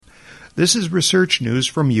This is research news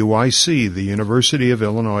from UIC, the University of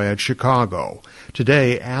Illinois at Chicago.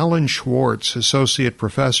 Today, Alan Schwartz, Associate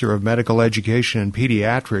Professor of Medical Education and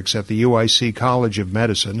Pediatrics at the UIC College of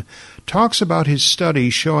Medicine, talks about his study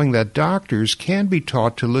showing that doctors can be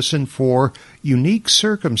taught to listen for unique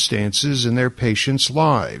circumstances in their patients'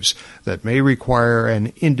 lives that may require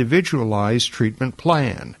an individualized treatment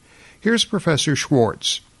plan. Here's Professor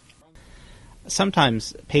Schwartz.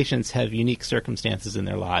 Sometimes patients have unique circumstances in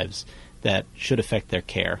their lives that should affect their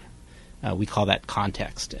care. We call that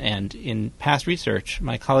context. And in past research,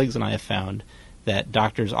 my colleagues and I have found that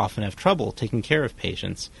doctors often have trouble taking care of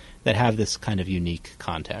patients that have this kind of unique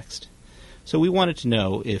context. So we wanted to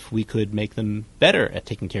know if we could make them better at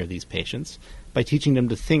taking care of these patients by teaching them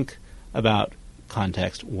to think about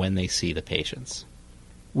context when they see the patients.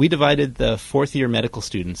 We divided the fourth-year medical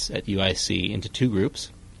students at UIC into two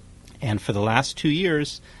groups. And for the last 2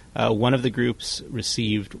 years, one of the groups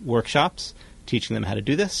received workshops teaching them how to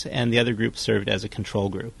do this, and the other group served as a control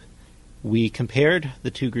group. We compared the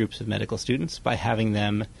two groups of medical students by having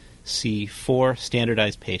them see 4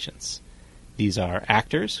 standardized patients. These are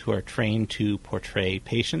actors who are trained to portray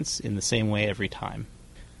patients in the same way every time.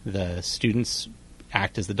 The students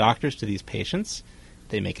act as the doctors to these patients.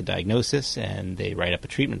 They make a diagnosis, and they write up a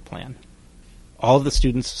treatment plan. All of the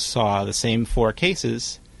students saw the same 4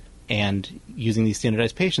 cases, and using these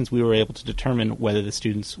standardized patients, we were able to determine whether the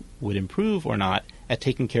students would improve or not at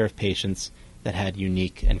taking care of patients that had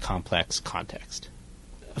unique and complex context.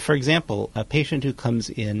 For example, a patient who comes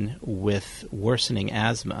in with worsening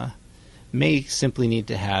asthma may simply need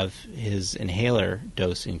to have his inhaler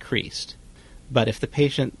dose increased. But if the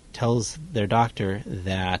patient tells their doctor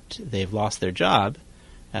that they've lost their job,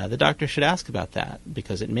 the doctor should ask about that,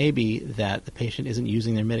 because it may be that the patient isn't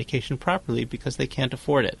using their medication properly because they can't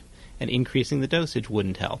afford it, and increasing the dosage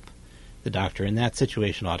wouldn't help. The doctor in that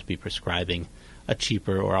situation ought to be prescribing a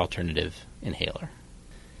cheaper or alternative inhaler.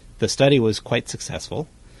 The study was quite successful.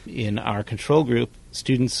 In our control group,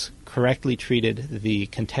 students correctly treated the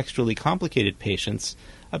contextually complicated patients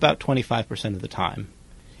about 25% of the time.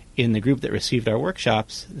 In the group that received our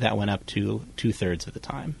workshops, that went up to 2/3 of the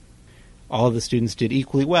time. All of the students did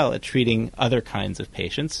equally well at treating other kinds of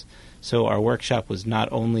patients, so our workshop was not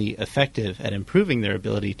only effective at improving their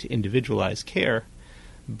ability to individualize care,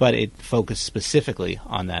 but it focused specifically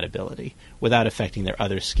on that ability without affecting their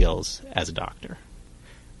other skills as a doctor.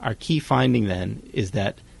 Our key finding then is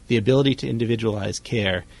that the ability to individualize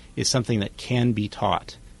care is something that can be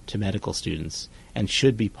taught to medical students and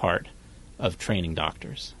should be part of training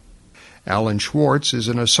doctors. Alan Schwartz is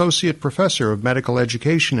an Associate Professor of Medical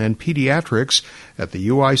Education and Pediatrics at the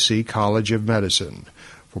UIC College of Medicine.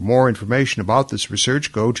 For more information about this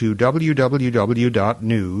research, go to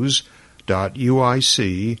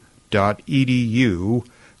www.news.uic.edu,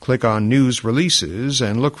 click on News Releases,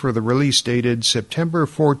 and look for the release dated September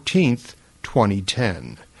 14th,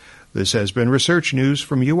 2010. This has been Research News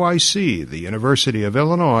from UIC, the University of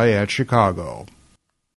Illinois at Chicago.